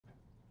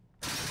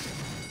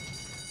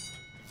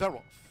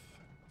Therof.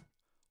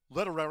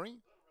 Literary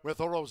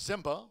with Oro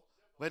Zimba,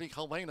 Lady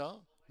Helena,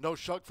 No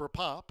Shug for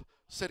Pop,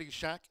 City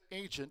Shack,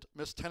 Agent,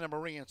 Miss Tenna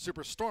Marie, and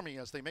Super Stormy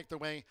as they make their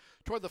way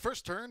toward the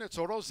first turn. It's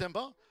Oro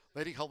Zimba,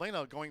 Lady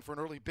Helena going for an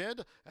early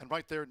bid, and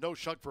right there, No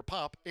Shug for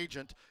Pop,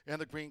 Agent, and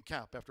the green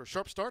cap. After a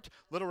sharp start,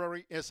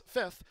 Literary is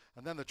fifth,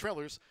 and then the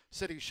trailers,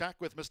 City Shack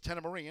with Miss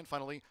Tenna Marie, and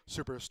finally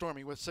Super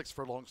Stormy with 6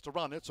 furlongs to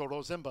run. It's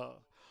Oro Zimba.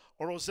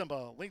 Oro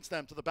Zimba leads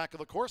them to the back of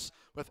the course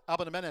with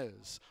Alba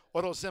Jimenez.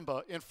 Oro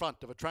Zimba in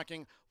front of a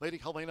tracking Lady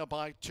Helena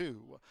by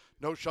 2.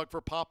 No Shug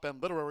for Pop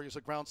and Literary is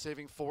a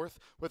ground-saving fourth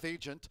with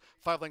Agent.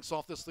 5 lengths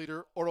off this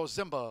leader, Oro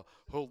Zimba,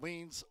 who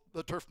leads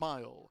the turf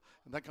mile.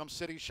 And then comes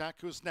City Shack,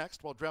 who's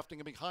next, while drafting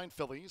in behind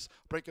Phillies.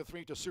 Break of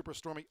 3 to Super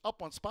Stormy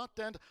up one spot,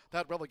 and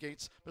that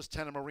relegates Miss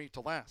Tenna Marie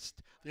to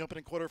last. The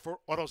opening quarter for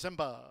Oro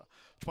Zimba,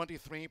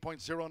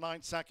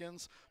 23.09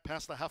 seconds.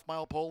 Past the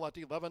half-mile pole at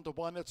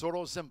 11-1, it's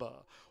Oro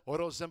Zimba.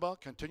 Oro Zimba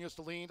continues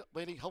to lead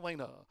Lady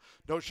Helena.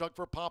 No Shug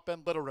for Pop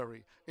and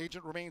Literary.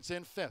 Agent remains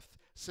in 5th.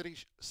 City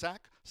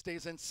Shack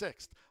stays in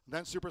 6th.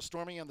 Then Super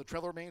Stormy, and the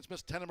trailer remains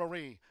Miss Tenna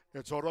Marie.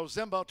 It's Oro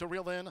Zimba to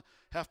reel in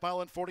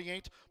half-mile in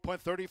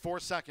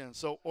 48.34 seconds.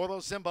 So Oro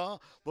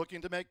Zimba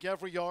looking to make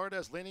every yard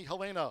as Lady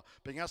Helena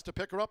being asked to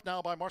pick her up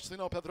now by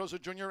Marcelino Pedrosa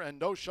Jr. and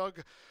No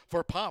Shug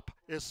for Pop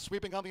is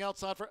sweeping on the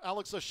outside for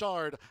Alex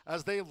Achard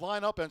as they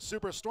line up, and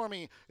Super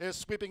Stormy is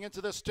sweeping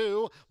into this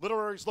too.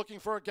 Literary's looking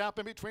for a gap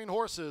in between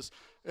horses.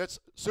 It's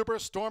Super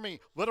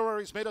Stormy.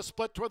 Literary's made a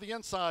split toward the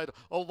inside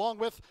along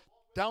with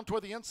down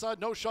toward the inside,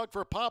 No Shug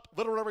for Pop.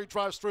 Literary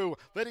drives through.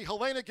 Lady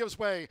Helena gives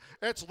way.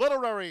 It's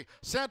Literary.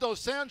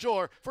 Santos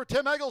Sanjor for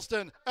Tim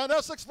Eggleston and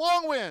Essex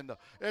Longwind.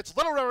 It's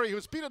Literary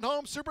who's beaten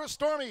home Super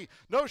Stormy.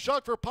 No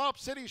Shug for Pop.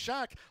 City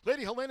Shack.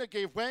 Lady Helena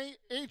gave way.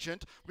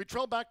 Agent. We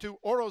trail back to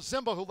Oro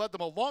Zimba, who led them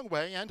a long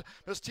way, and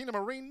Miss Tenna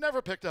Marie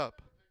never picked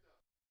up.